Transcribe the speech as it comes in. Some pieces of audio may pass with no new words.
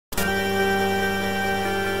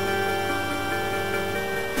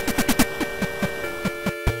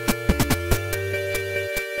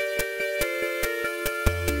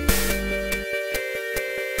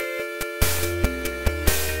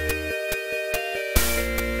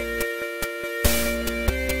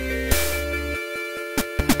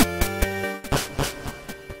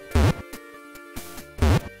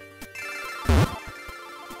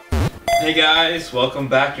Hey guys, welcome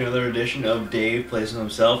back to another edition of Dave Plays With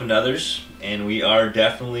Himself and Others, and we are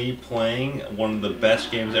definitely playing one of the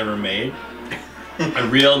best games ever made. A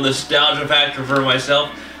real nostalgia factor for myself,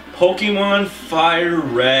 Pokemon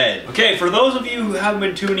FireRed. Okay, for those of you who haven't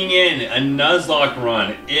been tuning in, a Nuzlocke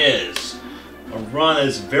run is a run that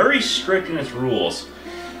is very strict in its rules.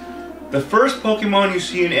 The first Pokemon you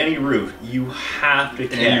see in any route, you have to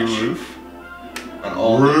catch. Any roof? On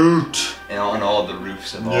all route. On all the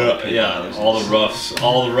roofs of all the people houses. all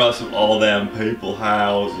the roofs of all them people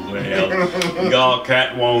houses. You gotta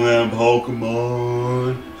catch one of them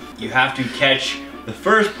Pokemon. You have to catch the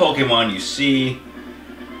first Pokemon you see.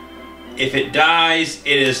 If it dies,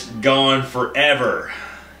 it is gone forever.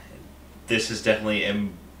 This is definitely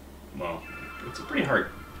well, it's a pretty hard.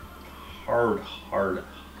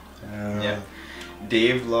 Yeah.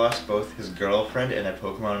 Dave lost both his girlfriend and a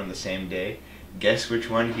Pokemon on the same day. Guess which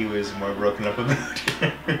one he was more broken up about?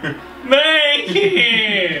 Me!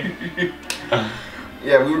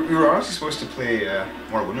 Yeah, we were honestly supposed to play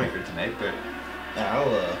more Wind Waker tonight, but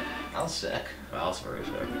Al's sick. Al's very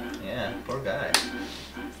sick. Yeah, poor guy.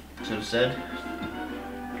 So instead,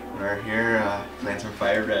 we're here playing some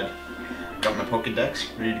FireRed. Got my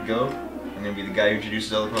Pokedex ready to go. I'm gonna be the guy who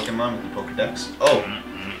introduces all the Pokemon with the Pokedex. Oh,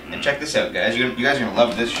 and check this out, guys. You guys are gonna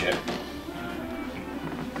love this shit.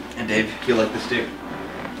 And Dave, you'll like this too.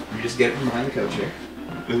 You just get it from behind the couch here.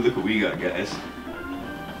 Look what we got, guys.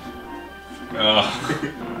 Oh.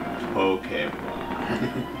 Pokemon.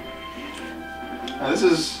 Now this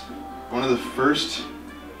is one of the first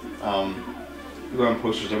Pokemon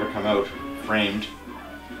posters to ever come out, framed.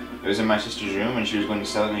 It was in my sister's room and she was going to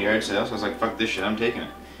sell it in the yard sale, so I was like, fuck this shit, I'm taking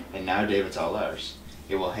it. And now, Dave, it's all ours.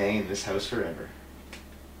 It will hang in this house forever.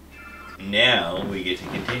 Now we get to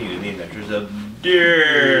continue the adventures of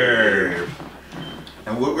Derp.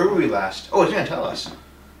 And where were we last? Oh, it's gonna tell us.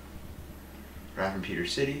 Ran from Peter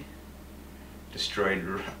City. Destroyed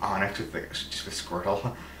Onyx with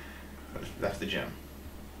Squirtle. Left the gym.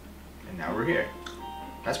 And now we're here.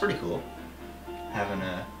 That's pretty cool. Having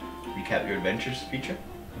a recap your adventures feature.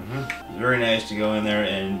 It's very nice to go in there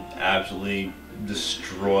and absolutely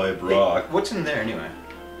destroy Brock. Wait, what's in there anyway?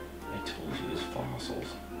 I told you, it's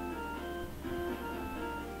fossils.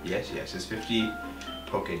 Yes, it's 50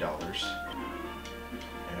 Poké dollars.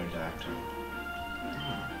 Aerodactyl.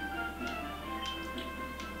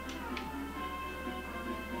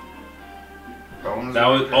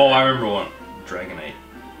 I remember one. Dragonite.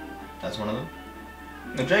 That's one of them?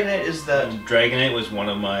 No, Dragonite is that... Dragonite was one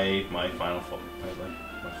of my final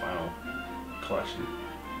collection.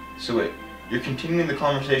 So wait, you're continuing the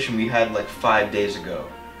conversation we had like 5 days ago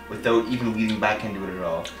without even leading back into it at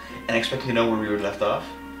all and expecting to know where we were left off?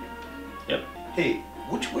 Yep. Hey,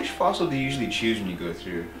 which fossil do you usually choose when you go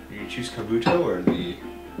through? Do you choose Kabuto or the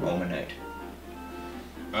Omanite?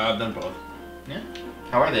 I've done both. Yeah?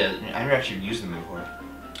 How are they? I've never actually used them before.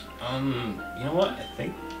 You know what? I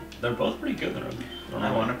think they're both pretty good.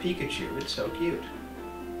 I want a Pikachu. It's so cute.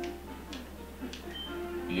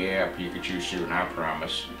 Yeah, Pikachu soon, I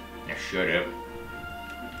promise. Now shut up.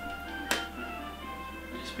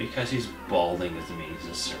 Just because he's balding doesn't mean he's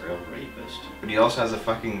a serial rapist. But he also has a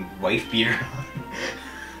fucking wife beater on.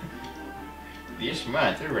 This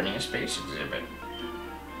month they're running a space exhibit.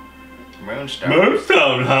 Moonstone.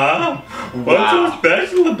 Moonstone, huh? Wow. What's so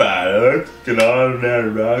special about it? It's an ordinary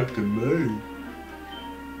rock to me.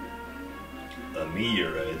 A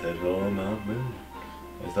meteorite that's on my moon.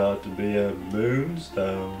 It's thought to be a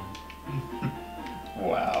moonstone.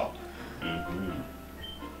 Wow.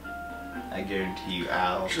 I guarantee you,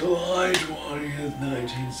 Al. July 20th,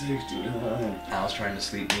 1969. Al's trying to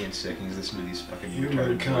sleep me and sick and he's listening to these fucking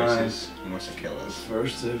retarded Humankind. voices. He wants to kill us.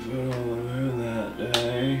 First they put on the moon that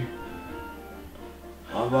day.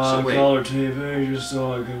 I bought So a color TV just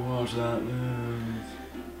so I could watch that news.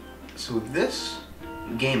 So this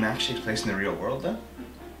game actually takes place in the real world then?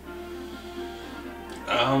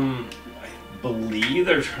 I believe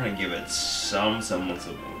they're trying to give it some semblance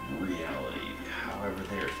of reality. However,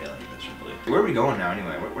 they are failing miserably. Where are we going now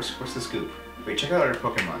anyway? What's the scoop? Wait, check out our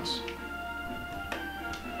Pokemons.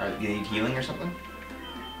 Are they need healing or something?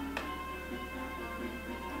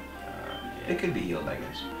 Yeah. It could be healed, I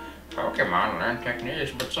guess. Pokemon learn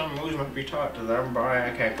techniques, but some moves must be taught to them by...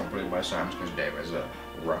 I can't complete my sums because Dave is a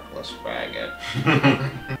reckless faggot.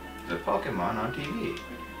 The Pokemon on TV.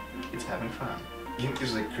 It's having fun. You think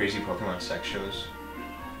there's like crazy Pokemon sex shows?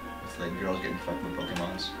 With like girls getting fucked with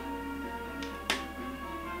Pokemons?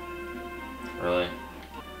 Really?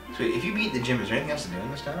 So if you beat the gym, is there anything else to do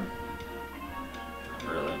in this town?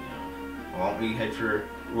 Not really, no. Well, why don't we head for...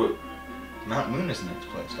 What? Mount Moon is the next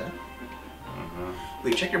place, huh?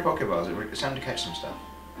 Wait, check your Pokeballs. It's time to catch some stuff.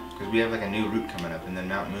 Because we have like a new route coming up, and then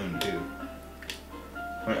Mount Moon too.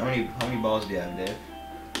 How many balls do you have, Dave?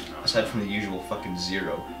 Aside from the usual fucking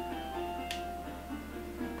 0.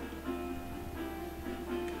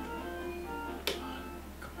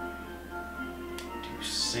 To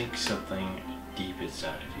sink something deep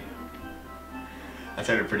inside of you. That's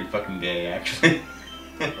had a pretty fucking day, actually.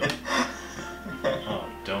 Oh,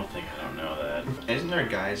 don't think I don't know that. Isn't there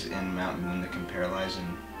guys in Mount Moon that can paralyze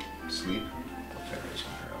and sleep? The fairies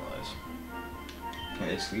can paralyze. Can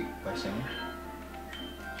they sleep by singing?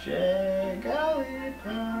 Jigglypuff,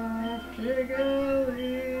 Jigglypuff.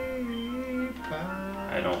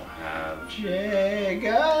 I don't have.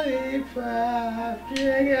 Jigglypuff,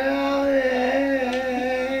 Jigglypuff.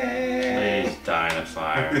 Please die in a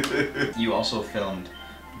fire. You also filmed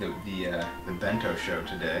the bento show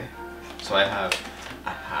today, so I have a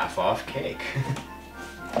half-off cake.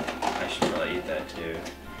 I should probably eat that too.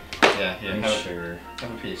 Yeah, I'm sure.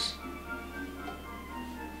 Have a piece.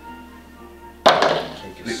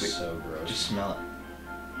 Cake is Wait, so gross. Just smell it.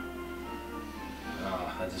 Oh,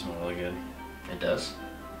 that does smell really good. It does?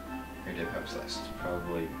 Here, Dave, have a slice. It's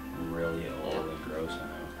probably really old and gross, I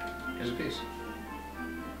know. Here's a piece.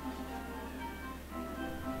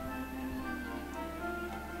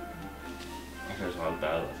 Actually, it's not as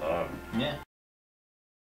bad as I thought. Yeah.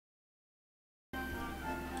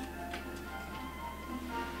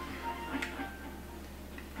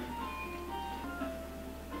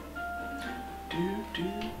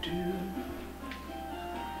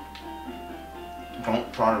 Don't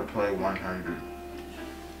try to play 100.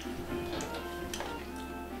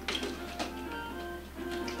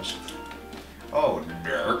 Oh,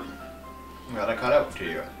 dirt. Gotta cut up to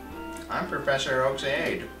you. I'm Professor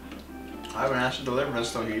Oxade. I've been asked to deliver this,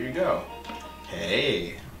 so here you go.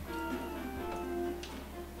 Hey.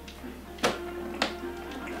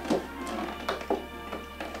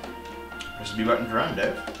 Press the B button to run,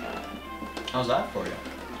 Dave. How's that for you?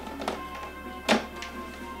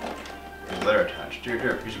 There's a letter attached. Here,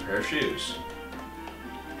 here's a pair of shoes.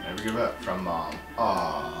 Never give up, from Mom.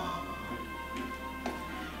 Aww.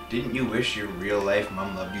 Didn't you wish your real life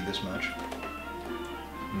mom loved you this much?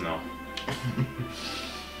 No.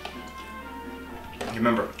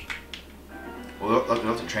 Remember, well,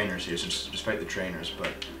 let the trainers here, so just fight the trainers,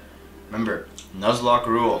 but remember, Nuzlocke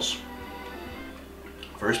rules.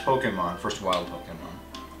 First Pokemon, first wild Pokemon,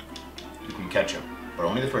 you can catch him, but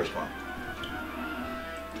only the first one.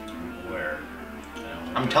 Where?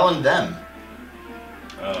 I'm telling them.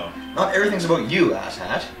 Oh. Not everything's about you,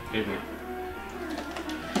 asshat. Maybe.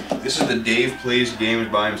 This is the Dave Plays Games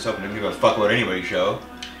by himself and doesn't give a fuck about anybody show,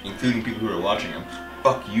 including people who are watching him.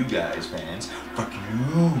 Fuck you guys, fans. Fuck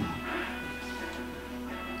you.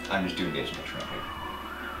 I'm just doing Dave's impression right here.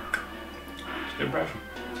 It's a good impression.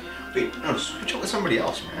 Wait, no, switch out with somebody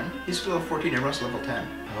else, man. He's level 14, everyone's level 10.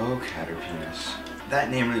 Oh, Caterpenis. That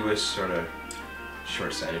name really was sort of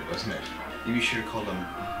short-sighted, wasn't it? Maybe you should have called him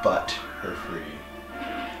Butt or Free.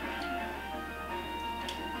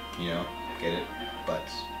 You know, get it?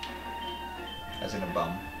 Butts. As in a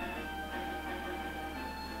bum.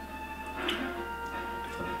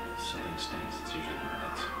 Something stinks. It's usually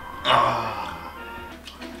nuts. Ah.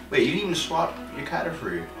 Wait, you didn't even swap your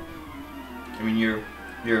Caterpie. I mean, your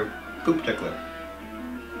poop tickler.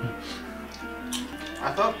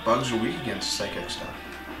 I thought bugs were weak against psychic stuff.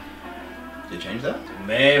 Did they change that?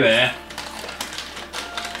 Maybe.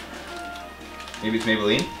 Maybe it's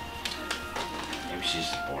Maybelline? Maybe she's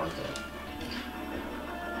just born with it.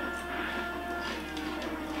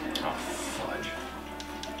 Oh, fudge.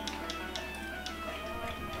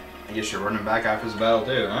 I guess you're running back after this battle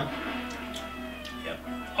too, huh? Yep.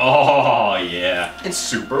 Oh, yeah. It's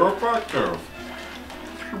super effective.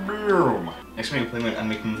 Boom. Next time you play one, I'm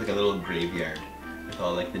making like a little graveyard with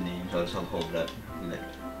all like the names. I'll just hold it up and be like,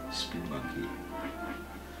 Spoon Monkey.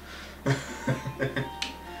 You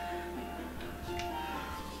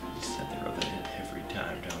said they wrote that in every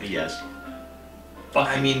time, don't you? Yes. Fuck.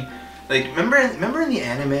 I mean, like, remember in the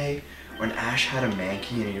anime when Ash had a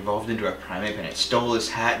Mankey and he evolved into a Primeape and it stole his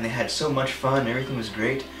hat and they had so much fun and everything was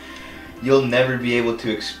great? You'll never be able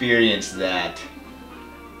to experience that.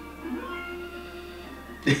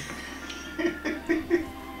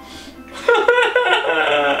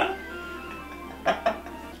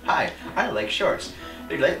 Hi, I like shorts.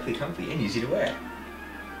 They're lightly comfy and easy to wear.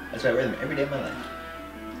 That's why I wear them every day of my life.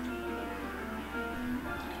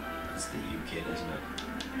 It's the U kid, isn't it?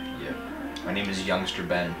 Yeah. My name is Youngster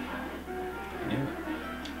Ben. Yeah.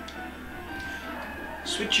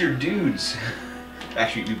 Switch your dudes.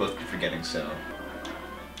 Actually, we both keep forgetting, so.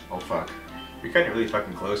 Oh fuck. You're cutting it really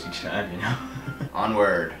fucking close each time, you know?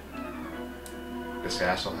 Onward. This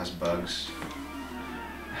asshole has bugs.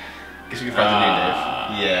 Guess we can find the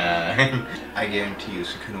new Dave. Yeah. I guarantee you,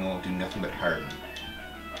 Sukuna will do nothing but harden.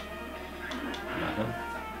 Nothing?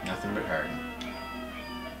 Nothing but harden.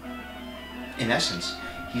 In essence,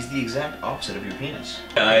 he's the exact opposite of your penis.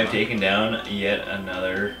 I've taken down yet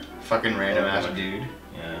another fucking random ass dude.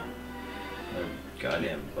 Yeah. Another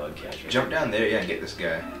goddamn bug catcher. Jump down there, yeah, and get this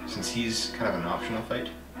guy. Since he's kind of an optional fight.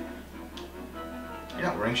 You're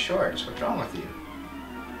not wearing shorts. What's wrong with you?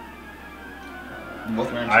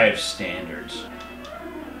 Both wearing shorts. I have standards.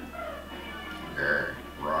 Grr,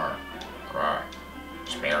 roar, roar.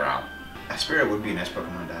 Spearow. A Spearow would be a nice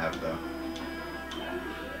Pokemon to have, though.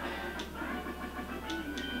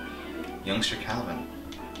 Youngster Calvin.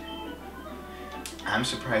 I'm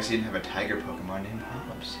surprised he didn't have a tiger Pokemon named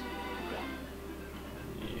Hobbs.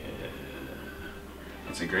 Yeah.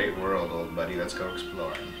 It's a great world, old buddy. Let's go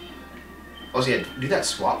exploring. Oh, so yeah, do that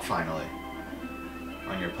swap finally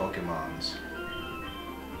on your Pokemons.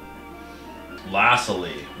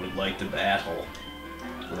 Lastly would like to battle.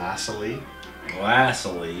 Lastly,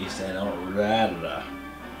 Lastly said alright.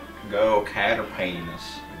 go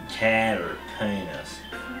Caterpienis. Caterpienis.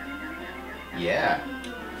 Yeah.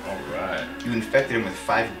 Alright. You infected him with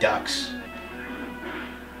 5 ducks.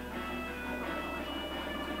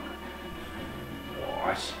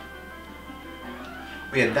 What?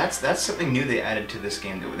 Oh yeah, that's something new they added to this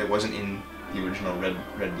game that wasn't in the original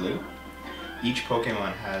Red Blue. Each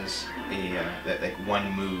Pokemon has a that like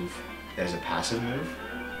one move that is a passive move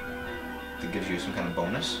that gives you some kind of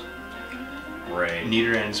bonus. Right.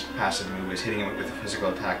 Nidoran's passive move is hitting him with a physical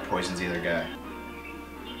attack poisons the other guy.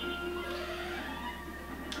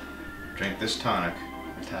 Drink this tonic,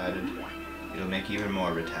 retarded. It'll make you even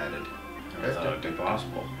more retarded. I thought it'd be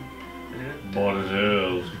possible. But it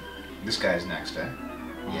is. This guy's next, eh?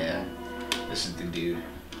 Yeah. This is the dude.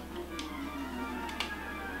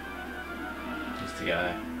 He's the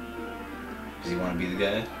guy. Does he want to be the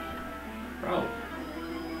guy? Bro.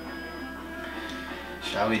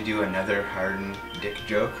 Shall we do another hardened dick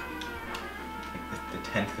joke? Like the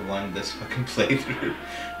 10th one this fucking playthrough.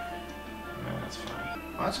 No, that's fine.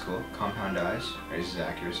 Oh, that's cool. Compound eyes. Raises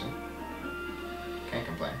accuracy. Can't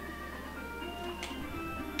complain.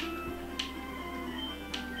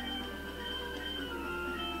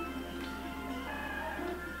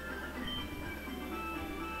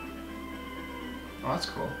 Oh, that's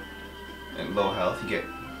cool. At low health, you get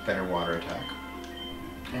better water attack.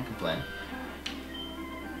 Can't complain.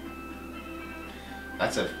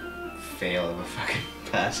 That's a fail of a fucking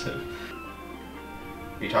passive.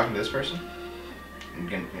 Are you talking to this person? And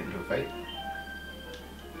getting into a fight?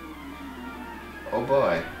 Oh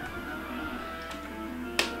boy.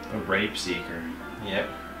 A rape seeker. Yep.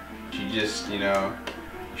 She just, you know,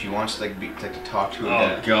 she wants to to talk to a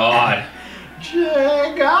Oh guy. god.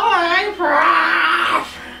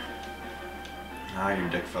 Ah, your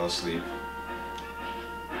dick fell asleep.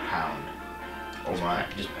 Pound. Oh my.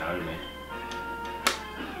 He just pounded me.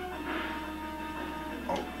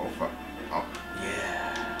 Oh fuck. Oh,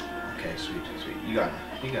 yeah. Okay, sweet, sweet. You got him.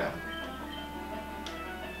 You got him.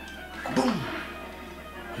 Boom!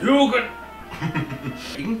 You could.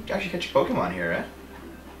 You can actually catch your Pokemon here, eh?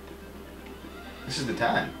 This is the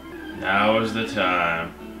time. Now is the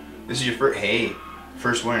time. This is your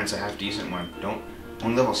first one, it's a half decent one.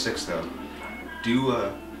 Only level 6 though.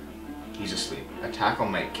 He's asleep. A tackle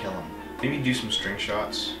might kill him. Maybe do some string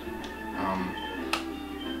shots.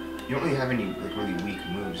 You don't really have any like really weak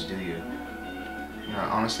moves, do you? No,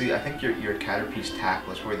 honestly, I think your Caterpie's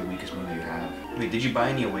tackle is probably the weakest move you have. Wait, did you buy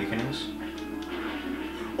any awakenings?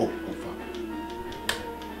 Oh fuck.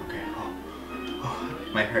 Okay, oh,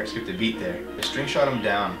 my heart skipped a beat there. I string shot him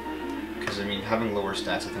down. Because, I mean, having lower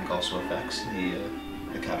stats, I think, also affects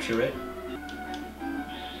the capture rate.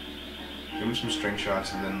 Give him some string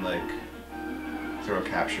shots and then, like, throw a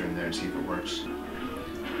capture in there and see if it works.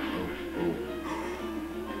 Oh.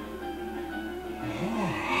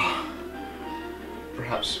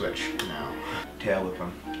 Perhaps switch now. Tail whip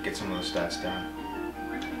him. Get some of those stats down.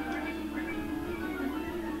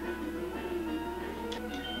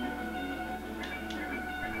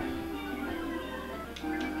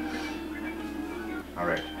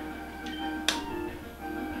 Alright.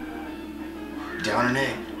 Down an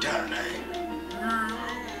egg. Down an egg.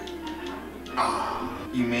 Ah.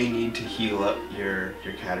 You may need to heal up your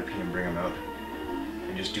Caterpie and bring him out.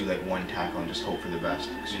 And just do like one tackle and just hope for the best.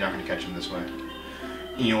 Because you're not going to catch him this way.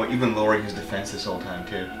 And you know what? You've been lowering his defense this whole time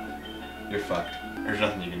too. You're fucked. There's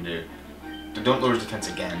nothing you can do. Don't lower his defense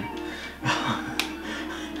again.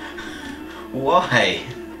 Why?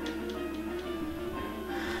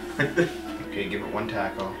 Okay, give it one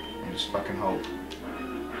tackle and just fucking hope.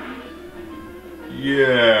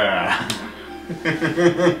 Yeah.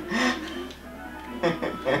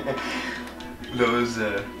 those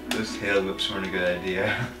tail whips weren't a good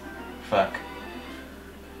idea. Fuck.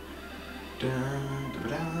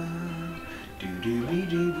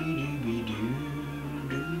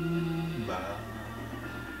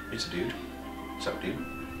 It's a dude. What's up, dude?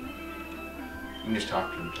 You can just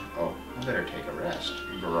talk to him. Oh, I better take a rest.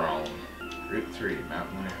 Grown. Route 3,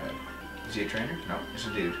 Mount Moon ahead. Is he a trainer? No, it's a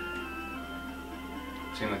dude.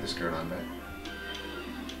 Same like this girl on bed.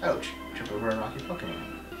 Ouch. Trip over a rocky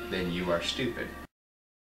Pokemon. Then you are stupid.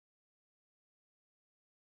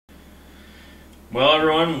 Well,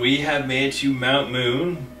 everyone, we have made it to Mount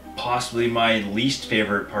Moon, possibly my least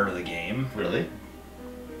favorite part of the game. Really?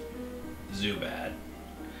 Zubat.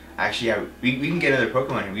 Actually, yeah, we can get another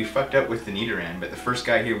Pokemon here. We fucked up with the Nidoran, but the first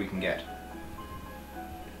guy here we can get.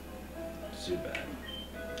 Zubat.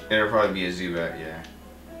 It'll probably be a Zubat, yeah.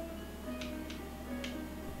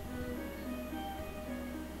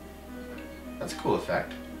 That's a cool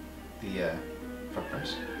effect. The, fuck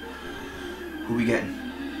price. Who we getting?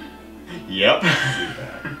 Yep.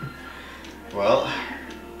 Zubat. Well,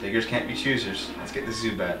 beggars can't be choosers. Let's get this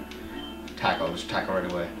Zubat. Tackle, just tackle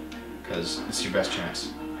right away. Because it's your best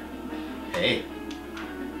chance. Hey.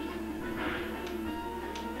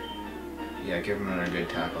 Yeah, give him another good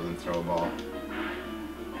tackle, then throw a ball.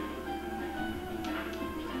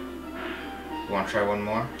 You want to try one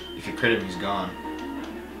more? If you crit him, he's gone.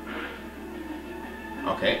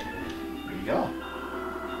 Okay. Here you go.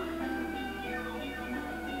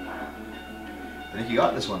 I think you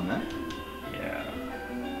got this one then. Yeah.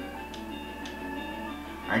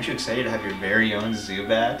 Aren't you excited to have your very own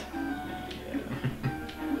Zubat?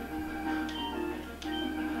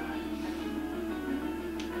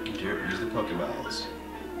 Use the Pokeballs.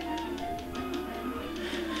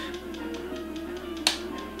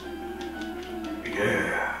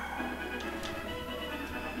 Yeah.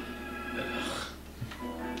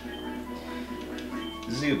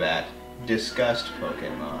 Zubat. Disgust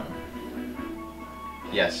Pokemon.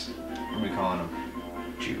 Yes. What are we calling him?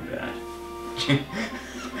 Zubat.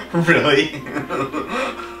 Really?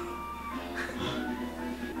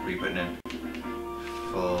 What are you putting in?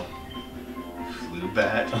 Full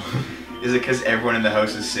Flubat? Is it because everyone in the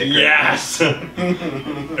house is sick? Yes!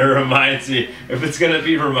 It reminds me, if it's gonna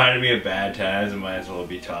be reminding me of bad times, it might as well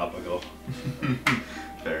be topical.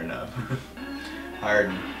 Fair enough.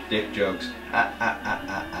 Hard dick jokes.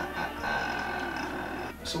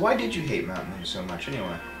 So why did you hate Mount Moon so much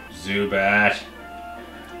anyway? Zubat.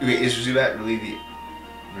 Okay, is Zubat really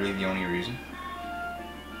the only reason?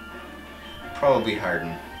 Probably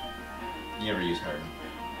Harden. You never use Harden.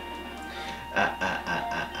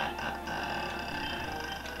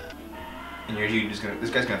 And your dude is gonna. This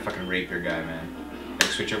guy's gonna fucking rape your guy, man.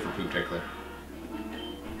 Like switch out for Poop Tickler.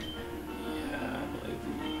 Yeah, I believe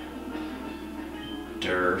the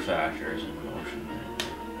Dur factor is in motion right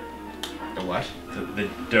now. The what? The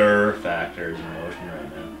Dur factor is in motion right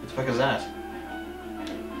now. What the fuck is that?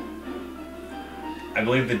 I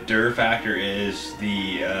believe the Dur factor is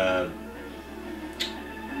the,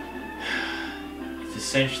 it's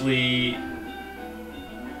essentially,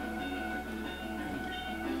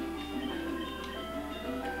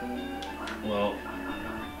 well,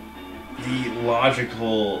 the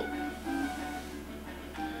logical...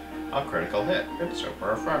 A critical hit. It's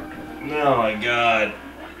super effective. Oh my god.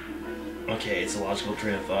 Okay, it's a logical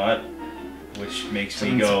train of thought, which makes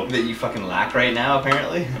me go... That you fucking lack right now,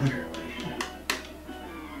 apparently? Apparently.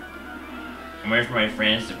 I'm waiting for my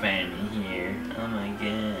friends to find me here. Oh my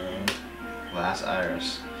god. Last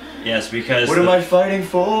Iris. Yes, because... What am I fighting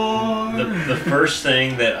for? The first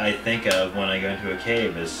thing that I think of when I go into a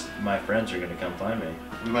cave is my friends are going to come find me.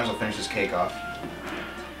 We might as well finish this cake off.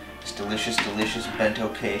 This delicious, delicious bento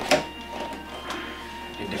cake.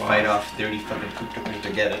 You had to fight off 30 fucking Poop Ticklers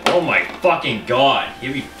to get it. Oh my fucking god!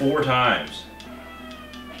 Hit me 4 times.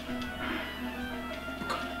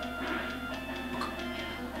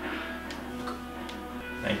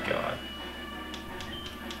 Thank god.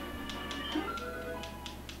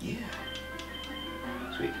 Yeah.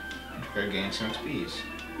 Sweet. Gotta gain some XPs.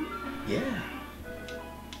 Yeah.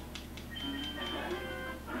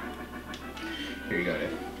 Here you go,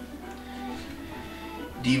 Dave.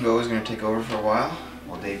 Devo is gonna take over for a while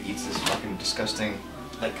Dave eats this fucking disgusting,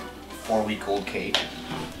 like, 4-week-old cake.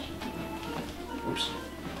 Oops.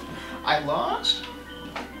 I lost?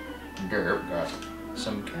 Derp got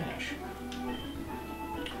some cash.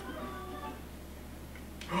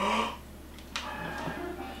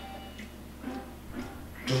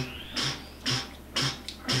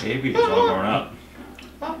 cave beaters all growing up.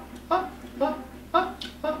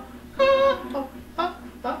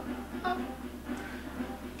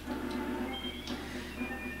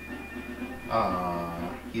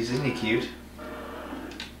 Isn't he cute?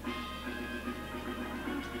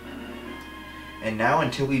 And now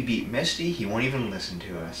until we beat Misty, he won't even listen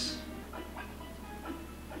to us.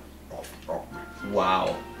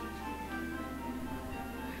 Wow.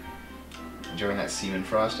 Enjoying that semen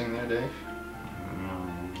frosting there, Dave?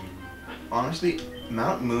 Honestly,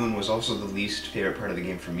 Mount Moon was also the least favorite part of the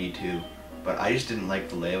game for me too, but I just didn't like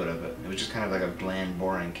the layout of it. It was just kind of like a bland,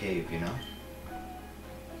 boring cave, you know?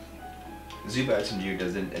 Zubats and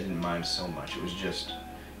Geodudes, I didn't mind so much. It was just,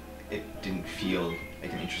 it didn't feel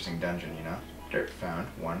like an interesting dungeon, you know? Dirt found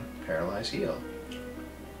 1 paralyzed heal.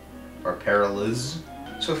 Or paralyze.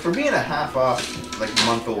 So for being a half off, like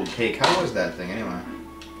month-old cake, how was that thing anyway?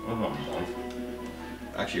 A month.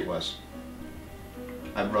 Actually, it was.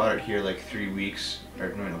 I brought it here like 3 weeks, or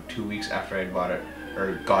no, 2 weeks after I bought it,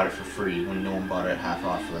 or got it for free when no one bought it half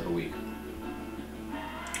off for like a week.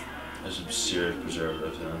 There's some serious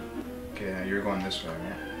preservatives in it. Okay, now you're going this way,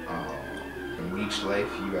 right? Oh, the leech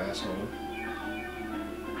life, you asshole.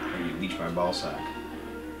 Or you leech my ball sack.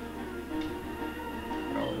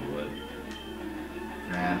 Probably would.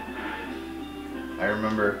 Man, I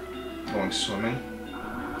remember going swimming.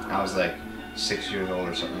 I was like 6 years old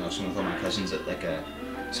or something. I was swimming with all my cousins at like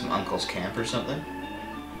some uncle's camp or something.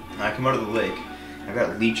 And I come out of the lake, and I've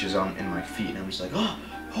got leeches in my feet, and I'm just like, oh,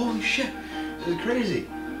 holy shit, this is crazy.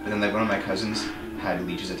 But then like one of my cousins had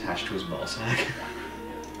leeches attached to his ball sack.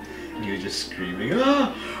 And he was just screaming,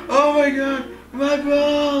 oh my god, my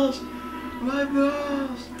balls, my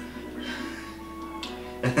balls.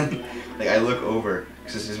 And then, like I look over,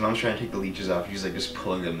 because his mom's trying to take the leeches off, he's like just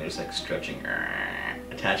pulling them, they're just like stretching,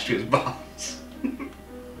 attached to his balls. I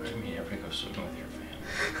mean, everybody goes swimming with your family.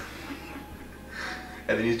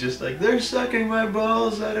 And then he's just like, they're sucking my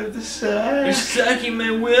balls out of the sack. They're sucking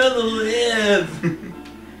my will to live.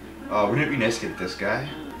 Oh, wouldn't it be nice to get this guy?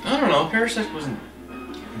 I don't know, Parasect wasn't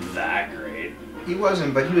that great. He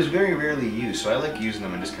wasn't, but he was very rarely used, so I like using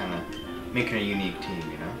them and just kind of making a unique team,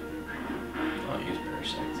 you know? I'll use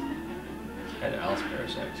Parasect. I had Alice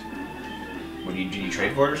Parasect. What, did you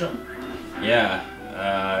trade for it or something? Yeah,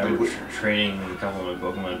 I was trading a couple of my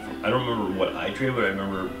Pokemon. I don't remember what I traded, but I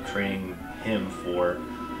remember trading him for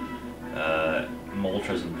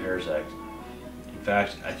Moltres and Parasect. In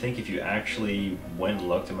fact, I think if you actually went and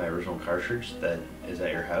looked at my original cartridge that is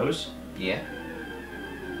at your house, yeah,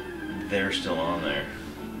 they're still on there.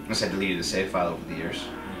 Unless I deleted the save file over the years.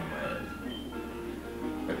 You might have.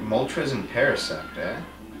 But Moltres and Parasect, eh?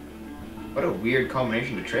 What a weird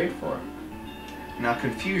combination to trade for. Now,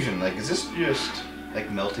 confusion, like, is this just,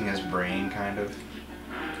 like, melting his brain, kind of? Is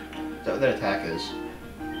that what that attack is?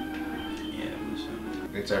 Yeah, it was.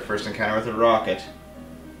 It's our first encounter with a rocket.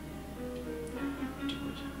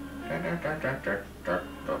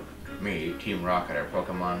 Me, Team Rocket, our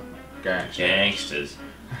Pokemon Gangsters.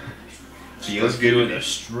 Feels good with the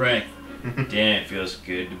strength. Damn, it feels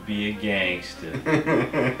good to be a gangster.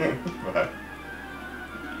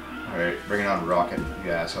 Alright, bring it on Rocket,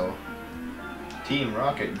 you asshole. Team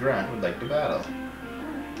Rocket Grunt would like to battle.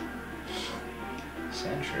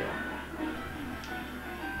 Central.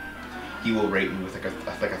 He will rate me with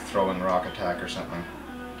like a throwing rock attack or something.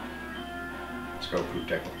 Let's go, Poop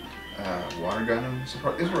Deckle. Water gun and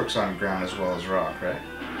support. This works on ground as well as rock, right?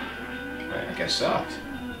 I guess so.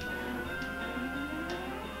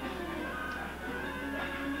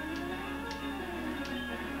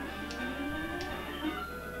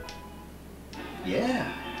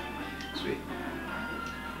 Yeah. Sweet.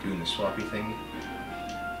 Doing the swappy thing.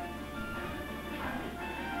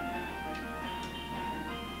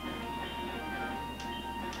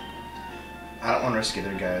 I don't want to risk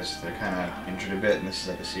either, guys. They're kind of injured a bit, and this is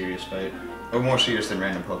like a serious fight. Or more serious than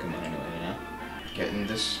random Pokemon anyway, you know? Getting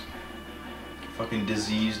this fucking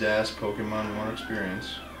diseased-ass Pokemon more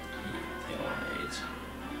experience. They all have AIDS.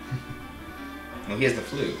 Well, he has the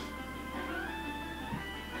flu.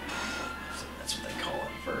 That's what they call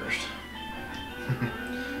it first.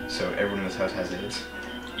 So everyone in this house has AIDS?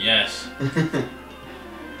 Yes.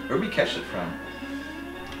 Where'd we catch it from?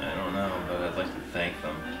 I don't know, but I'd like to thank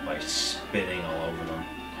them by spitting all over them.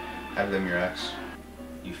 Have them your ex.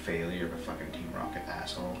 You failure of a fucking Team Rocket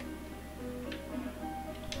asshole.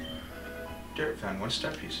 Dirt found 1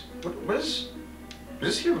 star piece. Was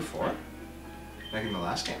this here before? Like in the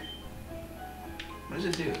last game? What does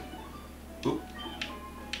it do? Oop.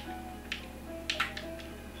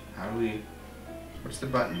 How do we... What's the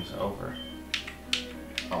buttons? It's over.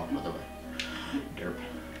 Oh, other way. Derp.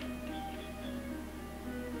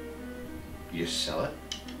 You just sell it?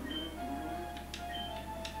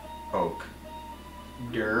 Oak.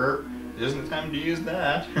 Derp. Isn't the time to use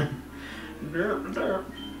that. Derp, derp.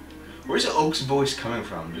 Where's Oak's voice coming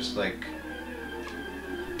from? Just like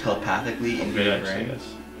telepathically into your brain?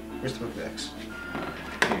 Where's the book X?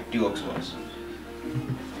 Here, do Oak's voice.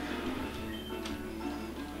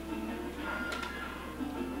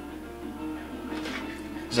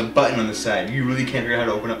 There's a button on the side. You really can't figure out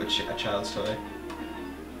how to open up a child's toy.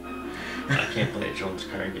 I can't play a children's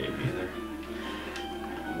card game either.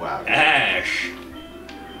 Wow. Ash!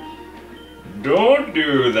 Don't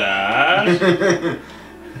do that!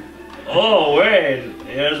 Oh wait,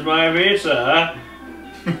 here's my pizza.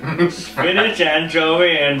 Spinach,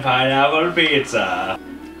 anchovy, and pineapple pizza.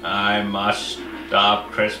 I must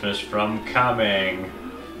stop Christmas from coming.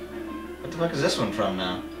 What the fuck is this one from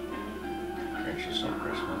now? Grinch's on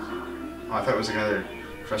Christmas. Oh, I thought it was another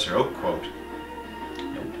Professor Oak quote.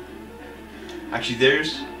 Nope. Actually, there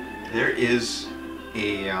is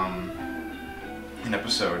a an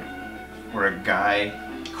episode where a guy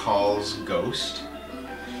calls Ghost,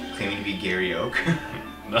 claiming to be Gary Oak.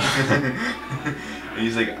 And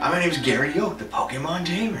he's like, "My name's Gary Oak, the Pokemon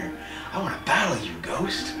Tamer. I want to battle you,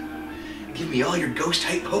 Ghost. Give me all your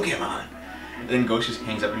Ghost-type Pokemon." And then Ghost just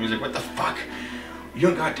hangs up and he's like, "What the fuck? You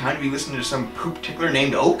don't got time to be listening to some poop tickler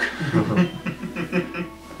named Oak?"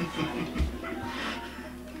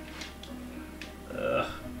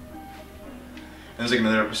 And there's like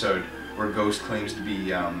another episode where Ghost claims to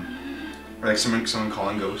be, or like someone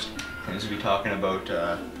calling Ghost claims to be talking about,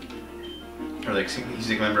 or like he's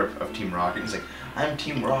like a member of Team Rocket. He's like, "I'm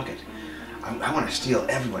Team Rocket. I want to steal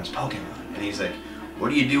everyone's Pokemon." And he's like, "What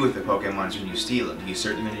do you do with the Pokemons when you steal them? Do you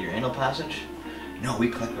insert them into your anal passage?" "No, we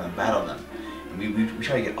collect them and battle them. And we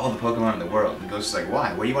try to get all the Pokemon in the world." And Ghost is like,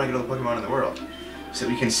 "Why? Why do you want to get all the Pokemon in the world?" "So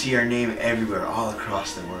we can see our name everywhere, all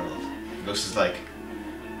across the world." And Ghost is like,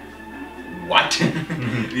 "What?"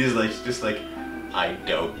 He's like, just like, "I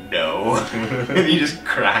don't know." And he just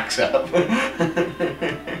cracks up.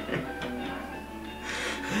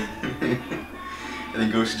 And then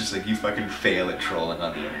Ghost is just like, "You fucking fail at trolling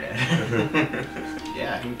on the internet."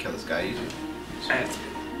 Yeah, I can kill this guy easily.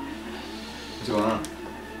 What's going on?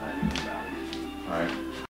 Alright.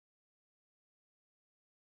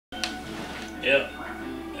 Yep,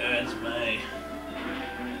 that's me.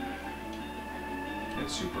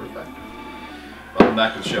 It's super effective. Welcome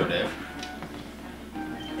back to the show, Dave.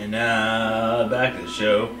 And now, back to the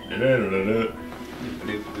show.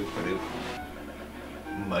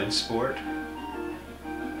 Mud sport?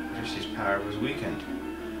 Christie's power was weakened.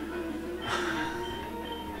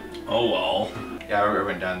 Oh well. Yeah, I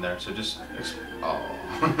went down there, so just... Oh.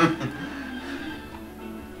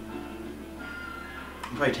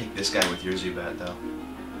 I'll probably take this guy with your Zubat, though.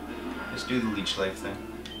 Just do the leech life thing.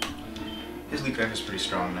 His leech life is pretty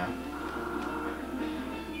strong now.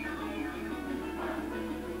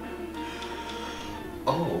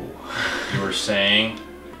 Oh. You were saying?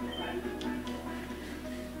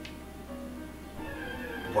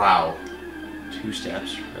 Wow. 2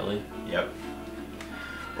 steps, really? Yep.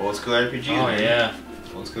 Old school RPGs. Oh man. yeah.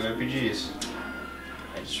 Old school RPGs.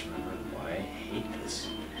 I just remembered why I hate this.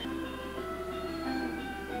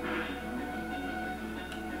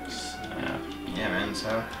 Snap. Yeah, man, that's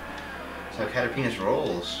how Caterpinus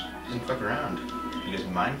rolls. He doesn't fuck around. He just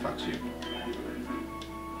mind fucks you.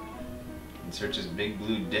 Inserts his big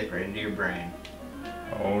blue dick right into your brain.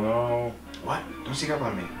 Oh no. What? Don't sneak up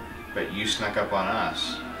on me. But you snuck up on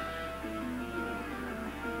us.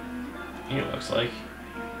 He looks like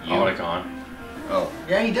You? Otacon. Oh.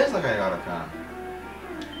 Yeah, he does look like Otacon.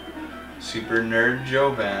 Super Nerd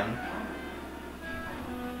Joban.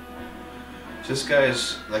 So this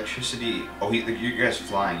guy's electricity... Oh, your guy's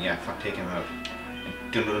flying. Yeah, fuck, take him out.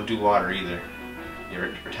 And don't do water either. Your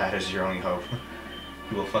Rattata is your only hope.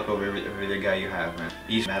 He will fuck over every other guy you have, man.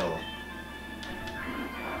 He's metal.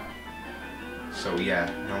 So yeah,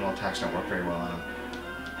 normal attacks don't work very well on him.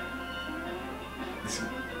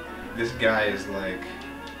 This guy is like...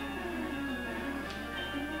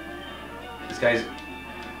 This guy's...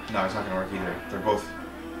 No, it's not gonna work either. They're both...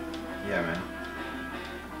 Yeah, man.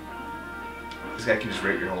 This guy can just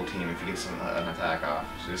rape your whole team if he gets an attack off.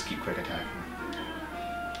 So just keep quick attacking.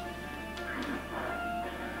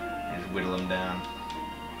 And just whittle him down.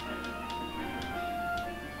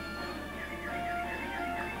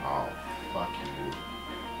 Oh, fuck you.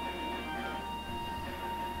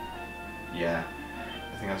 Yeah.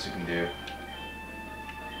 Nothing else you can do.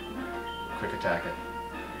 Quick attack it.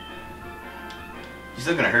 He's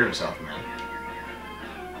still gonna hurt himself, man.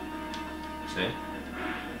 See?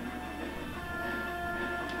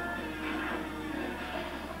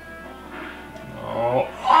 Oh!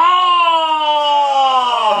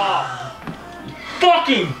 You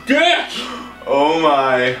fucking dick! Oh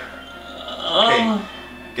my. Okay, Oh.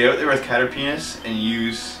 get out there with Caterpenis and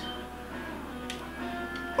use.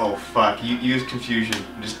 Oh fuck, you use confusion.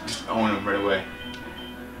 Just own him right away.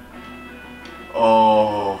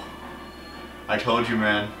 Oh. I told you,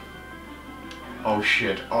 man. Oh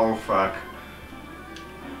shit. Oh fuck.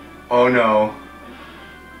 Oh no.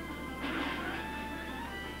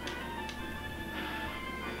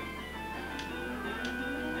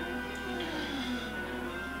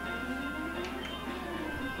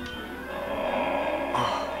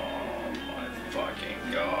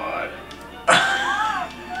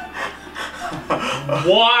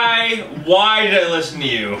 Why did I listen to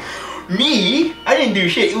you? Me? I didn't do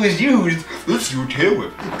shit. It was you. Let's do a tail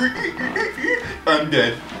whip. I'm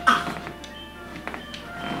dead.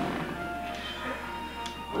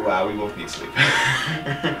 Wow, we both need sleep.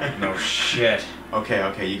 No shit.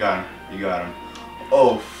 Okay, you got him. You got him.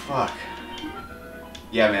 Oh, fuck.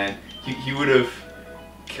 Yeah, man. He would have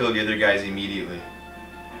killed the other guys immediately.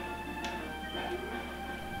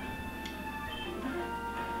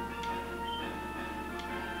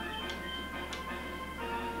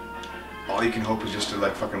 All you can hope is just to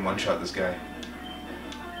like fucking one-shot this guy.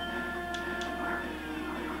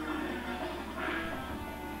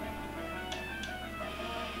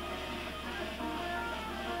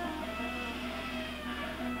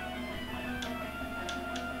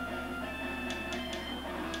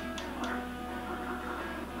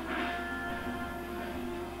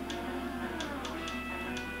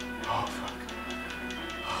 Oh fuck.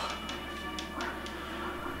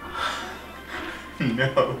 No,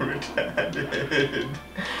 retarded.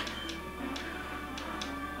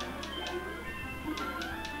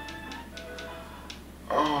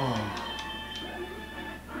 Oh.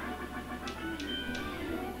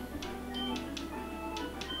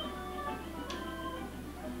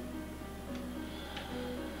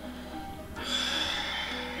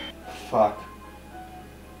 Fuck.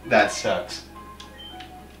 That sucks.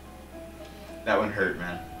 That one hurt,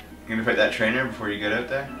 man. You gonna fight that trainer before you get out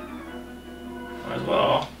there? Might as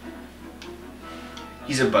well.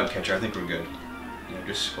 He's a bug catcher. I think we're good. You know,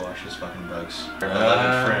 just squash his fucking bugs. Our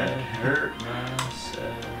beloved friend. Hurt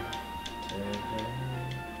myself today.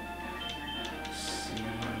 See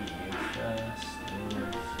if I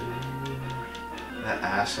still feel. That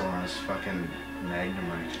asshole on his fucking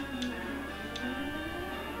Magnemite.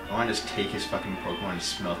 I want to just take his fucking Pokemon and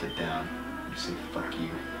smelt it down. And say, fuck you.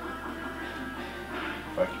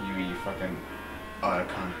 Fuck you, you fucking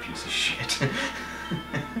Otacon piece of shit.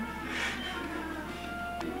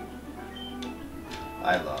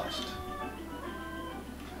 I lost.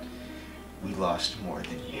 We lost more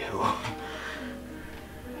than you.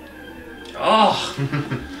 Oh!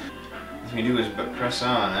 All we do is but press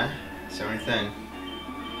on, eh? It's the only thing.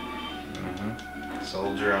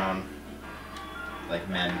 Soldier on. Like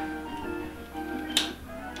men.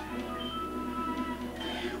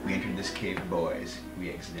 We entered this cave boys. We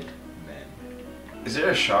exited men. Is there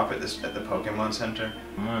a shop at the Pokemon Center?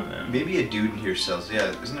 Come on, man. Maybe a dude in here sells.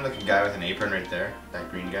 Yeah, isn't there like a guy with an apron right there? That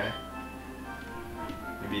green guy.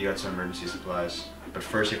 Maybe you got some emergency supplies. But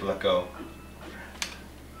first you have to let go.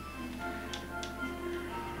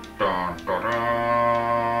 Dun, dun,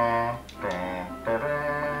 dun, dun, dun, dun.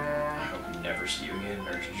 I hope we never see you again,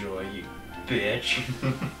 Nurse Joy, you bitch.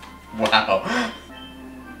 Wow.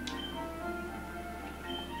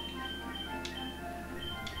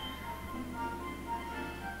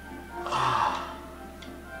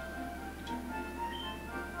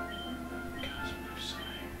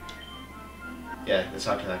 Yeah, let's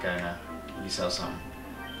talk to that guy now. He sells something.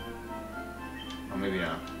 Or maybe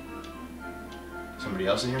not. Somebody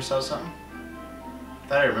else in here sells something? I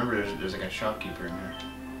thought I remember there's like a shopkeeper in here.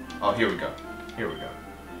 Oh, here we go. Here we go.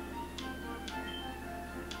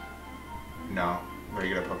 No. Where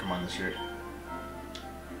you get a Pokemon this year?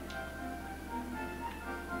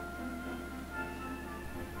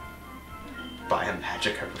 Buy a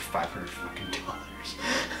Magikarp for $500 fucking dollars.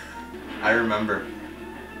 I remember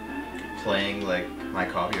playing like my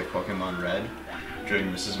copy of Pokemon Red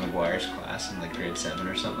during Mrs. McGuire's class in like grade 7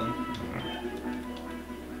 or something.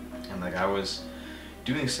 And like I was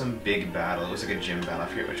doing some big battle. It was like a gym battle, I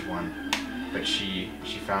forget which one. But she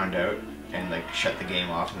found out and like shut the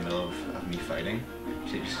game off in the middle of me fighting.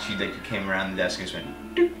 She like came around the desk and just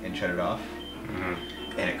went doop, and shut it off.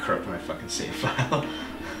 And it corrupted my fucking save file.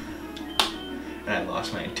 And I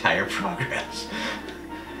lost my entire progress.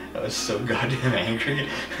 I was so goddamn angry.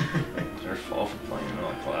 It's her fault for playing in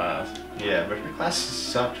all class. Yeah, but her classes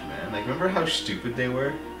sucked, man. Like, remember how stupid they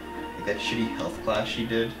were? Like that shitty health class she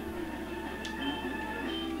did?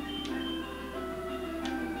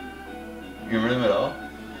 You remember them at all?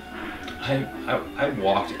 I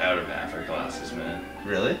walked out of half her classes, man.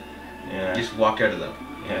 Really? Yeah. You just walked out of them?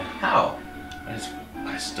 Yeah. How?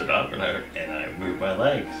 I stood up and I moved my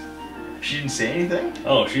legs. She didn't say anything?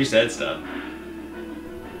 Oh, she said stuff.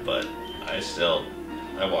 But I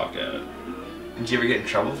walked out. Did you ever get in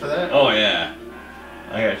trouble for that? Oh yeah.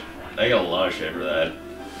 I got a lot of shit for that.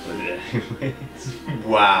 But anyways.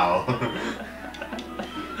 Wow.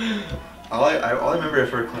 all I remember of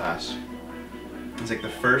her class is like the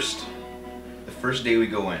first day we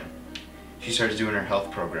go in, she starts doing her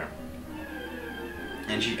health program.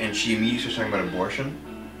 And she immediately starts talking about abortion.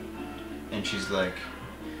 And she's like,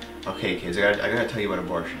 okay kids, I gotta tell you about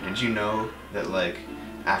abortion. Did you know that like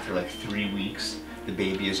after like 3 weeks the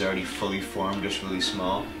baby is already fully formed, just really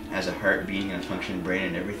small, has a heart beating and a functioning brain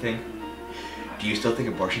and everything? Do you still think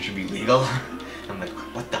abortion should be legal? I'm like,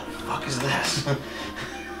 what the fuck is this?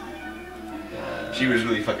 She was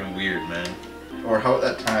really fucking weird, man. Or how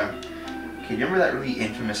about that time? Okay, you remember that really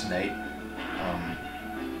infamous night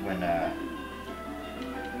when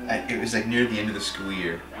it was like near the end of the school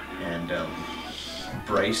year, and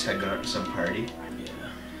Bryce had gone out to some party.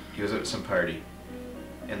 Yeah. He was out to some party,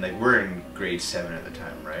 and like we're in grade 7 at the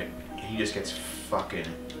time, right? And he just gets fucking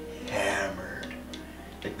hammered.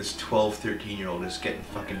 Like this 12, 13-year-old is getting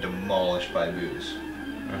fucking demolished by booze.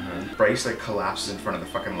 Bryce like collapses in front of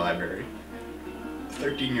the fucking library.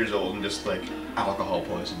 13 years old and just like alcohol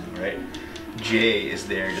poisoning, right? Jay is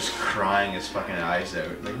there just crying his fucking eyes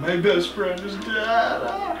out, like my best friend is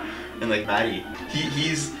dead. And like Maddie,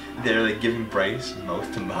 he's there like giving Bryce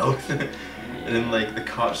mouth to mouth. And then like the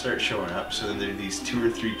cops start showing up, so then there are these 2 or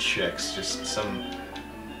 3 chicks, just some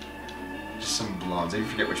blondes. I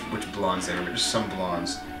forget which blondes they are, but just some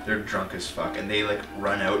blondes. They're drunk as fuck, and they like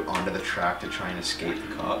run out onto the track to try and escape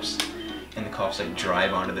the cops. And the cops like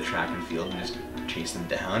drive onto the track and field and just chase them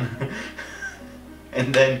down.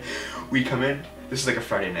 And then we come in. This is like a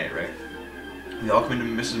Friday night, right? We all come into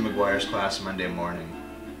Mrs. McGuire's class Monday morning,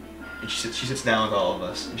 and she sits down with all of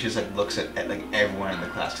us, and she just like looks at like everyone in the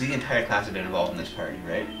class, because the entire class had been involved in this party,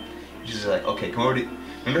 right? And she's like, okay, come over to.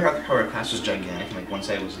 Remember how our class was gigantic, and like one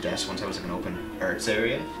side was desks, one side was like an open arts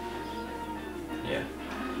area? Yeah.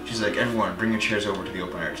 She's like, everyone, bring your chairs over to the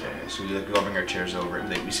open arts area. So we all bring our chairs over, and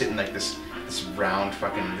we sit in like this round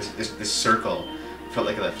fucking this circle. It felt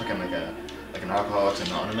like an Alcoholics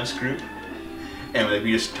Anonymous group, and like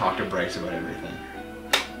we just talked to Bryce about everything.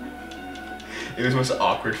 It was the most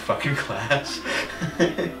awkward fucking class.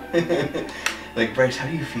 Like, Bryce, how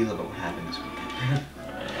do you feel about what happened this weekend?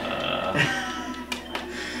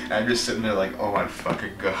 I'm just sitting there like, oh my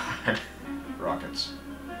fucking god. Rockets.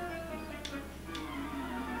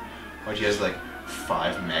 Oh, she has like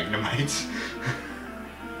 5 Magnemites.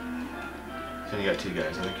 So you got 2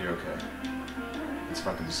 guys, I think you're okay. Let's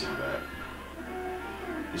fucking see that.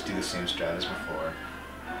 Just do the same strat as before.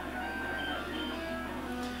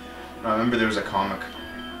 I remember there was a comic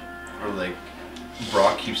where like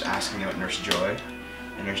Brock keeps asking out Nurse Joy,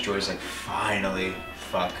 and Nurse Joy's like, finally,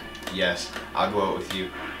 fuck, yes, I'll go out with you.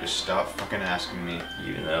 Just stop fucking asking me.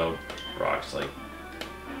 Even though Brock's like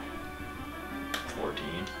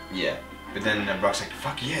 14. Yeah, but then Brock's like,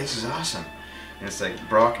 fuck yeah, this is awesome. And it's like,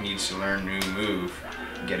 Brock needs to learn a new move,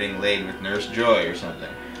 getting laid with Nurse Joy or something.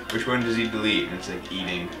 Which one does he delete? And it's like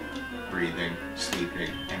eating, breathing, sleeping,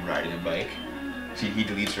 and riding a bike. So he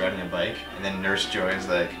deletes riding a bike, and then Nurse Joy is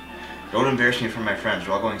like, don't embarrass me in front of my friends,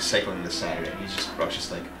 we're all going cycling this Saturday. And Brock's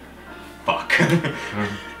just like, fuck.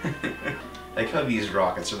 Like how these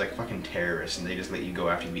rockets are like fucking terrorists, and they just let you go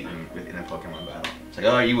after you beat them in a Pokemon battle. It's like,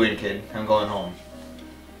 oh, you win, kid, I'm going home.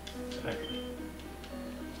 Exactly.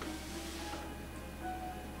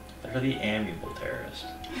 They're the amiable terrorists.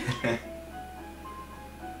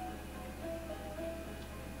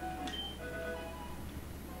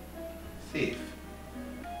 Thief.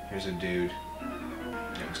 Here's a dude.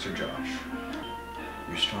 Youngster Josh.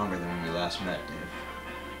 You're stronger than when we last met, Dave.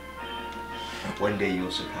 One day you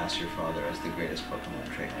will surpass your father as the greatest Pokemon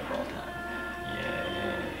trainer of all time. Yay.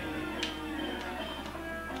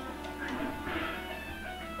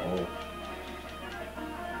 Oh.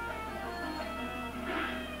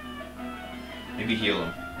 Maybe heal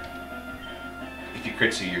him. If you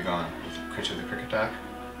crits you, you're gone. If you crits with a quick attack,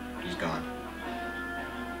 he's gone.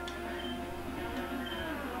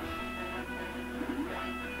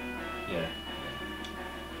 Yeah.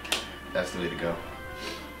 That's the way to go.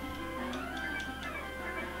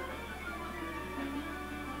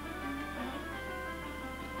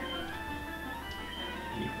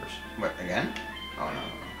 What, again? Oh no,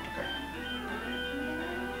 okay.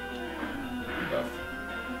 Buff.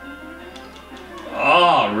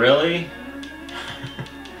 Oh, really?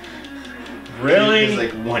 Really?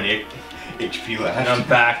 There's like 1 HP left. And I'm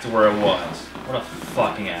back to where I was. What a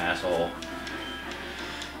fucking asshole.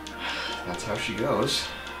 That's how she goes.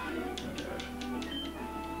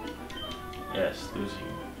 Yes, losing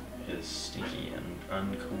is stinky and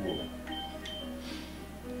uncool.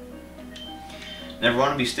 Never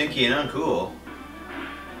want to be stinky and uncool.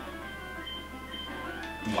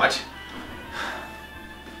 What?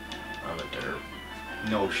 I'm a derp.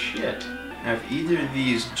 No shit. Now, if either of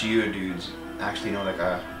these Geodudes actually know like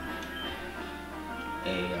a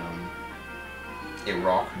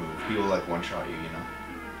rock move, he will like one-shot you, you know.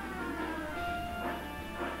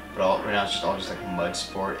 But right now it's all just like mud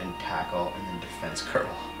sport and tackle and then defense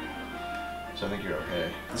curl. So I think you're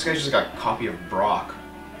okay. This guy's just got a copy of Brock,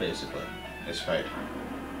 basically. This fight.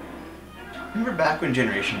 Remember back when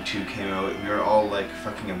Generation 2 came out and we were all like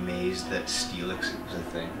fucking amazed that Steelix was a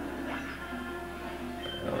thing?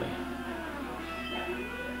 Really?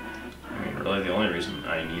 I mean, really the only reason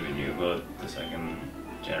I even knew about the second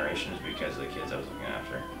generation is because of the kids I was looking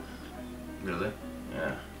after. Really?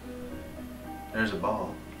 Yeah. There's a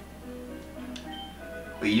ball.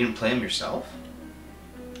 But you didn't play him yourself?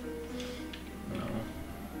 No.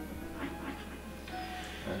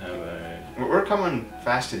 I have a... We're coming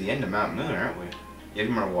fast to the end of Mount Moon, aren't we? You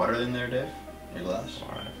have more water in there, Dave? Your glass?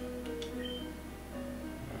 5.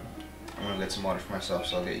 I'm gonna get some water for myself,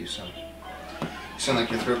 so I'll get you some. You sound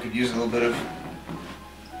like your throat could use a little bit of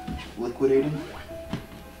liquefying.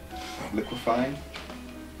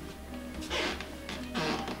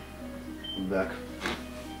 I'm back.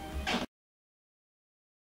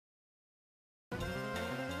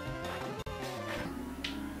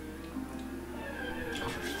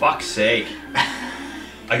 Fuck's sake.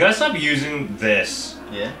 I gotta stop using this.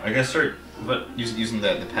 Yeah? I gotta start, but Using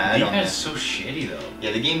the pad the on D-pad's the... so shitty though.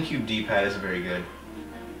 Yeah, the GameCube D-pad is very good.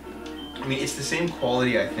 I mean, it's the same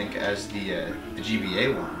quality, I think, as the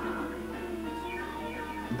GBA one.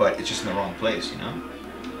 But it's just in the wrong place, you know?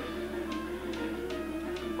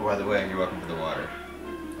 Oh, by the way, you're welcome for the water.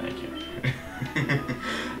 Thank you.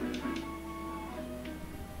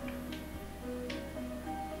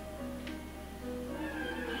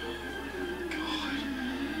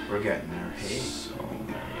 We're getting there. Hey. So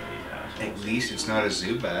many of these assholes. At least it's not a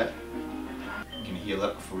Zubat. Can you heal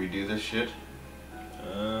up before we do this shit?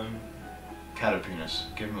 Caterpinus.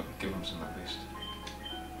 Give him some at least.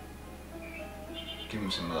 Give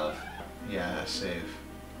him some love. Yeah, save.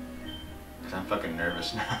 Cause I'm fucking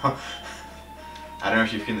nervous now. I don't know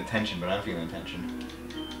if you're feeling the tension, but I'm feeling the tension.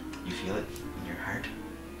 You feel it in your heart?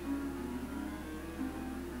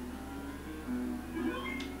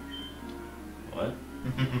 What?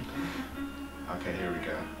 Okay, here we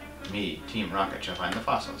go. Me, Team Rocket, shall find the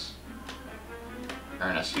fossils.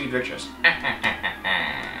 Earn us huge riches.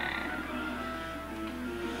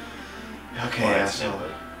 Okay, Well, asshole.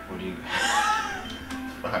 What do you...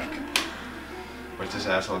 Fuck. What's this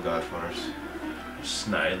asshole got for us?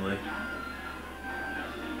 Snidely.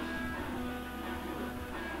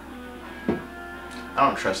 I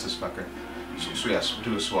don't trust this fucker. So yes, we'll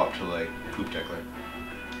do a swap to like Poop Tickler.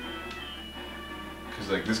 Cause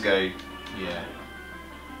like this guy, yeah,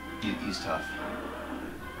 he's tough.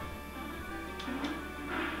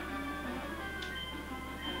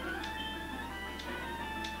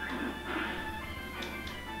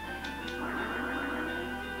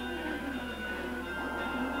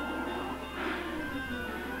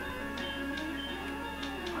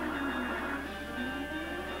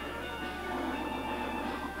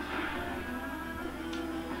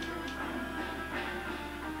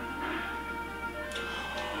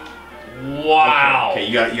 Wow. Okay,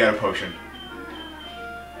 you got a potion.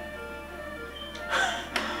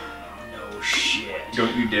 No shit.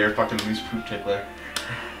 Don't you dare fucking lose Poop Tickler.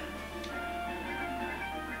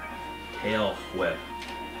 Tail whip.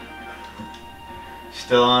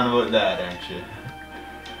 Still on about that, aren't you?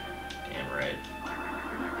 Damn right.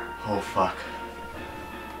 Oh fuck.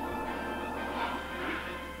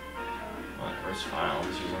 Well, where's final?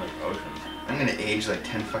 Just using the potion. I'm gonna age like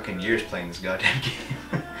 10 fucking years playing this goddamn game.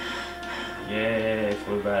 Yay,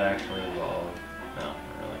 Flubat actually evolved. No, not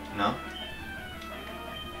really. No?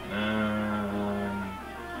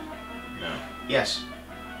 No. Yes.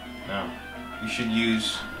 No. You should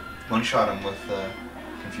use one-shot him with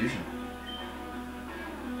confusion.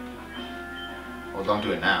 Well, don't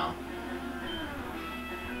do it now.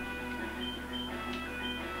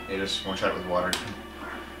 Yeah, just one-shot it with water.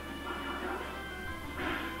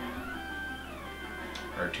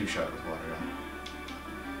 Or two-shot with water. Yeah.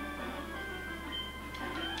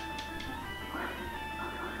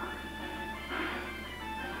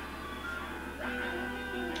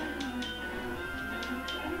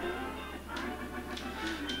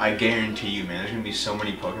 I guarantee you, man, there's gonna be so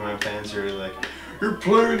many Pokemon fans who are like, "You're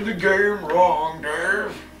playing the game wrong,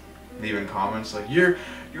 Dave." Leaving comments like, you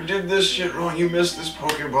did this shit wrong, you missed this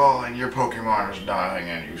Pokeball, and your Pokemon is dying,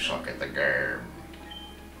 and you suck at the game.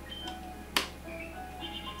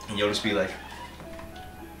 And you'll just be like,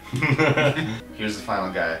 here's the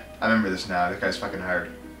final guy. I remember this now, this guy's fucking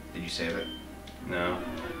hard. Did you save it? No.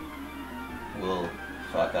 Well,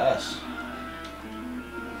 fuck us.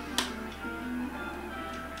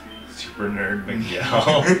 Super nerd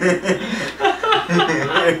Miguel.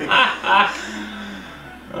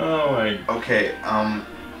 Oh my. Okay,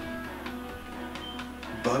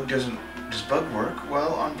 Bug does Bug work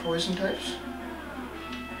well on poison types?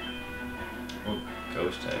 Well,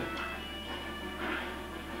 ghost type.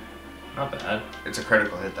 Not bad. It's a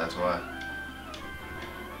critical hit, that's why.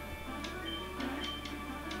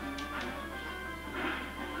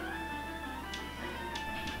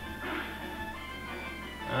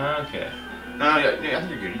 Okay. No, yeah, I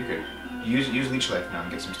think you're good, you're good. Use Leech Life now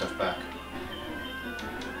and get some stuff back.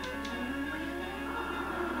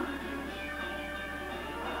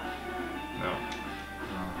 No.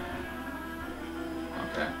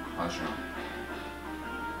 Okay, I was wrong.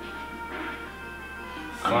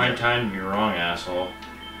 Fine time to be wrong, asshole.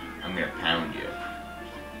 I'm gonna pound you.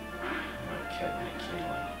 Okay,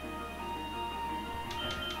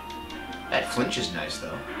 That flinch is nice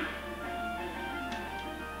though.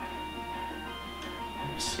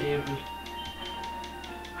 saved.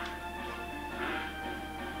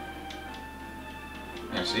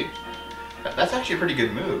 Yeah, see? That's actually a pretty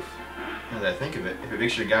good move. Now that I think of it. If it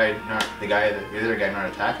makes your guy not the other guy not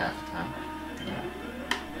attack half the time. Yeah.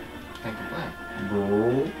 Can't complain.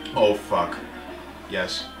 Bro. Oh fuck.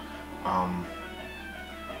 Yes.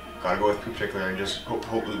 Gotta go with Poop Tickler and just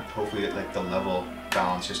hopefully like the level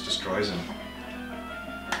balance just destroys him.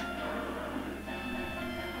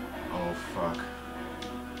 Oh fuck.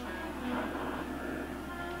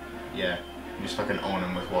 Yeah, you just fucking own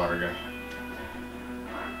him with Water Gun.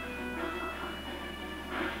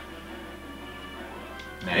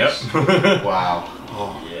 Nice. Yep. Wow.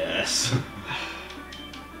 Oh. Yes.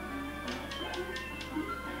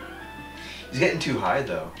 He's getting too high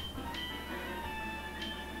though.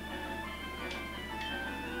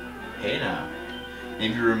 Hey now.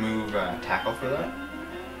 Maybe remove Tackle for that?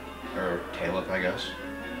 Or Tail Up, I guess.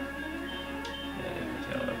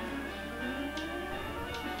 Yeah, Tail Up.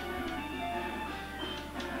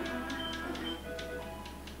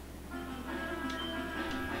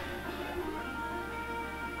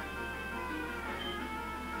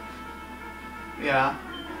 Yeah.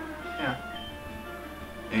 Yeah.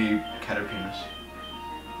 Maybe Caterpienas.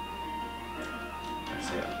 That's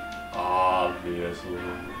it. Obviously.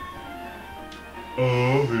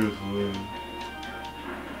 Obviously.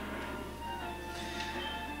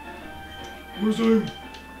 What's that?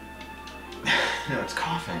 No, it's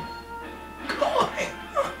coughing. Coughing!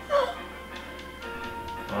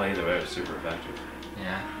 Well, either way, it was super effective.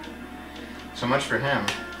 Yeah. So much for him.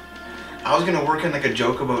 I was gonna work in like a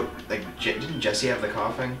joke about, like, didn't Jesse have the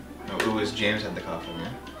coughing? No, it was James had the coughing,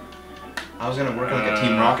 yeah? I was gonna work on like a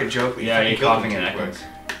Team Rocket joke, but yeah, you you're coughing in quick. Ekans.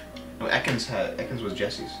 No, Ekans was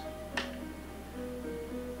Jesse's.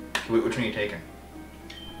 Okay, wait, which one are you taking?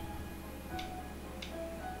 I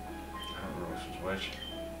don't know which was which.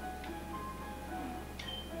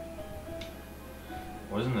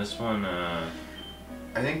 Wasn't this one, I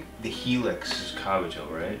think the Helix. This is Kabuto,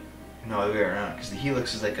 right? No, the other way around, because the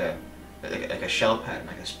Helix is like a shell pattern,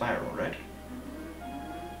 like a spiral, right?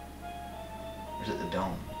 Or is it the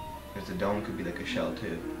dome? Because the dome could be like a shell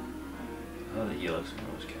too. Oh, the Helix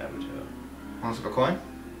one was Kabuto. Want to flip a coin?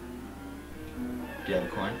 Do you have a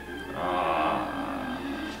coin?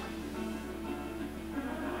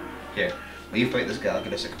 Here, will you fight this guy? I'll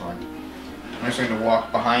get us a coin. I'm just going to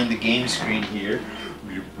walk behind the game screen here.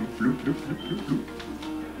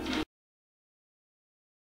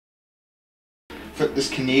 Flip this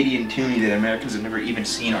Canadian toonie that Americans have never even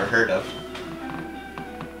seen or heard of.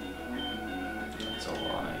 That's a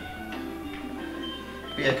lie.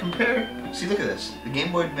 But yeah, compare. See, look at this. The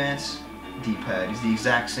Gameboy Advance D-pad is the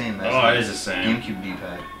exact same as Oh, it is the same. GameCube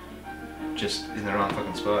D-pad. Just in the wrong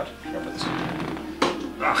fucking spot. I'll put this in.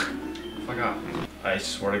 Ugh. Fuck off. I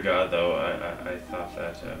swear to God, though, I thought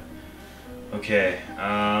that. Okay.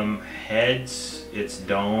 Heads, it's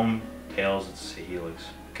dome. Tails, it's helix.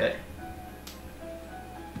 Okay.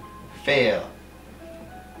 Fail.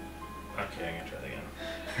 Okay, I'm gonna try that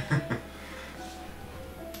again.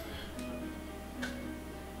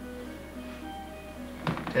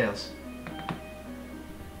 Tails.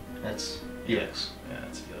 That's Helix. Yeah,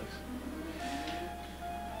 it's helix.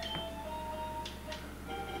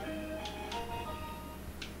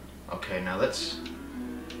 Okay, now let's...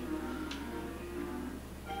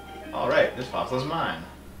 Alright, this fossil's mine.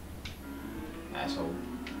 Asshole.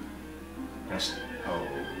 Oh.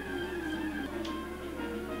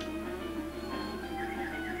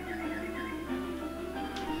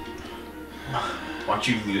 Why don't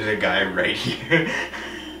you lose a guy right here?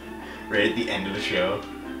 Right at the end of the show.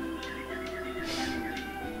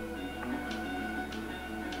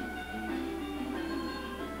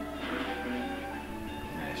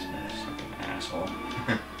 Nice, fucking asshole.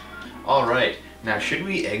 Alright, now should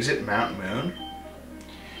we exit Mount Moon?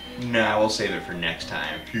 Nah, we'll save it for next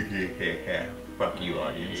time. Fuck you,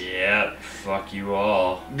 audience. Yeah, fuck you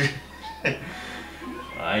all.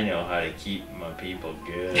 I know how to keep my people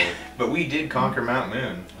good. But we did conquer Mount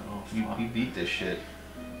Moon. Oh, fuck. We beat this shit.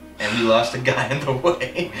 And we lost a guy in the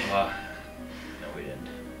way. No, we didn't.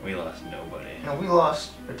 We lost nobody. No, we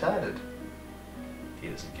lost Retarded. He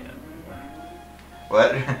doesn't count anymore.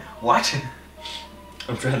 What? What?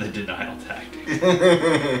 I'm trying the denial tactic.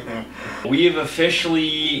 We have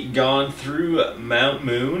officially gone through Mount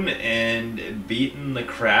Moon and beaten the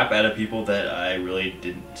crap out of people that I really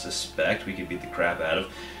didn't suspect we could beat the crap out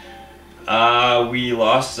of. We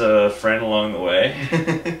lost a friend along the way.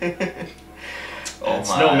 Oh it's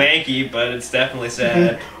no Mankey, but it's definitely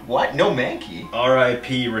sad. What? No Mankey?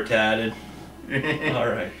 R.I.P. retarded.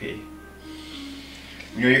 R.I.P.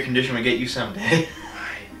 You know your condition will get you someday.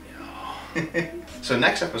 I know. So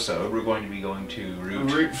next episode, we're going to be going to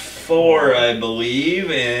Route 4, I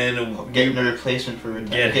believe, and getting a replacement for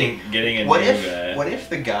Rattata. Getting a new guy. What if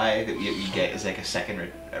the guy that we get is like a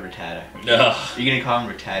second Rattata? No. Are you gonna call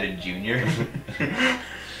him Rattata Junior?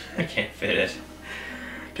 I can't fit it.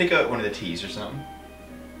 Pick out one of the T's or something.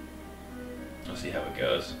 We'll see how it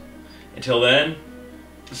goes. Until then,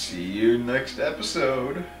 see you next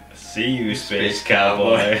episode. See you, Space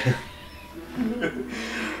Cowboy.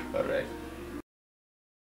 Alright.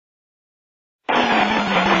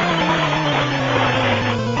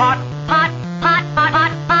 Pot, pot, pot, pot,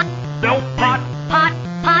 pot, pot. No pot, pot,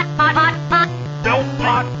 pot, pot, pot, pot. No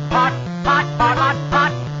pot, pot, pot, pot, pot,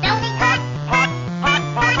 pot. No pot, pot, pot,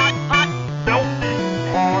 pot, pot, pot. No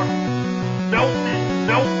pot,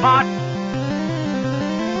 no pot.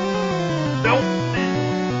 No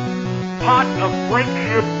pot of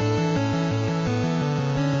friendship.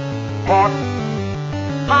 Pot,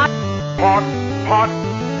 pot, pot, pot.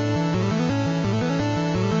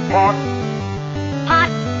 Pot.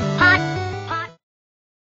 Pot, pot, pot.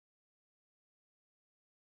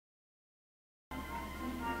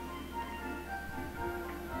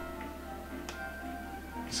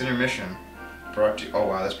 This intermission brought to... Oh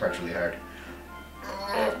wow, this part's really hard.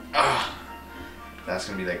 That's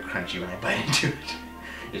gonna be like crunchy when I bite into it.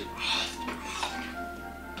 Just...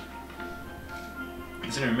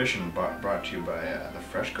 This intermission brought to you by the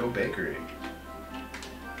Freshco Bakery.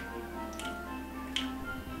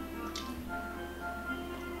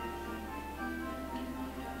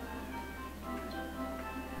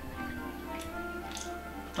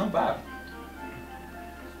 Not bad.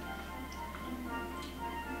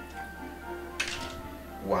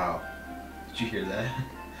 Wow. Did you hear that?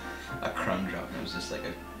 A crumb drop and it was just like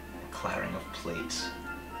a clattering of plates.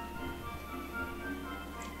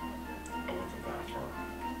 I went for bathroom.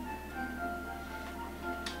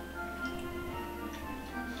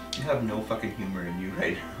 You have no fucking humor in you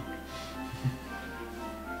right now.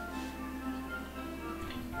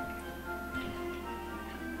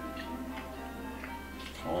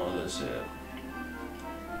 Oh, that's it.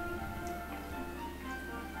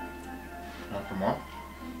 Want some more?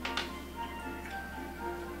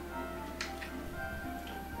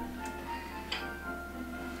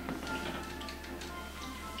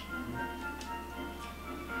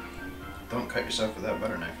 Don't cut yourself with that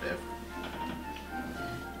butter knife, Dave.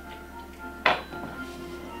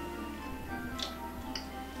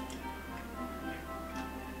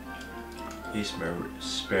 Please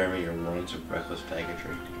spare me your words of reckless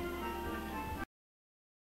faggotry.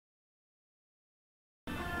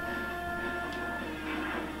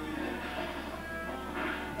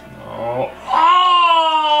 Oh.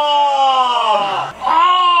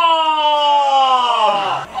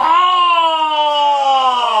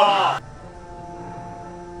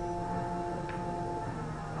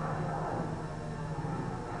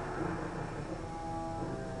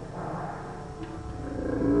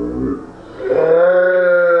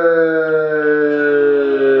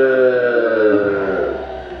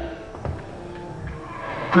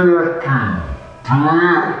 Fucking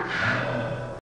bitch!